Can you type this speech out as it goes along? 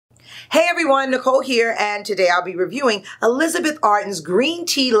Hey everyone, Nicole here, and today I'll be reviewing Elizabeth Arden's Green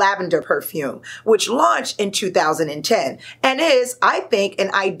Tea Lavender perfume, which launched in 2010 and is, I think,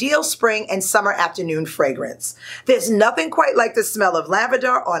 an ideal spring and summer afternoon fragrance. There's nothing quite like the smell of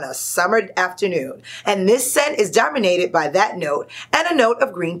lavender on a summer afternoon, and this scent is dominated by that note and a note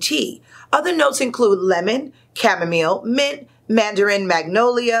of green tea. Other notes include lemon, chamomile, mint, mandarin,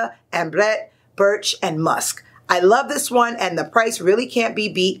 magnolia, ambrette, birch, and musk. I love this one, and the price really can't be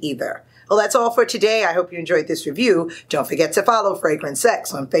beat either. Well, that's all for today. I hope you enjoyed this review. Don't forget to follow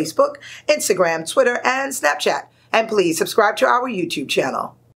FragranceX on Facebook, Instagram, Twitter, and Snapchat. And please subscribe to our YouTube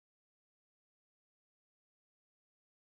channel.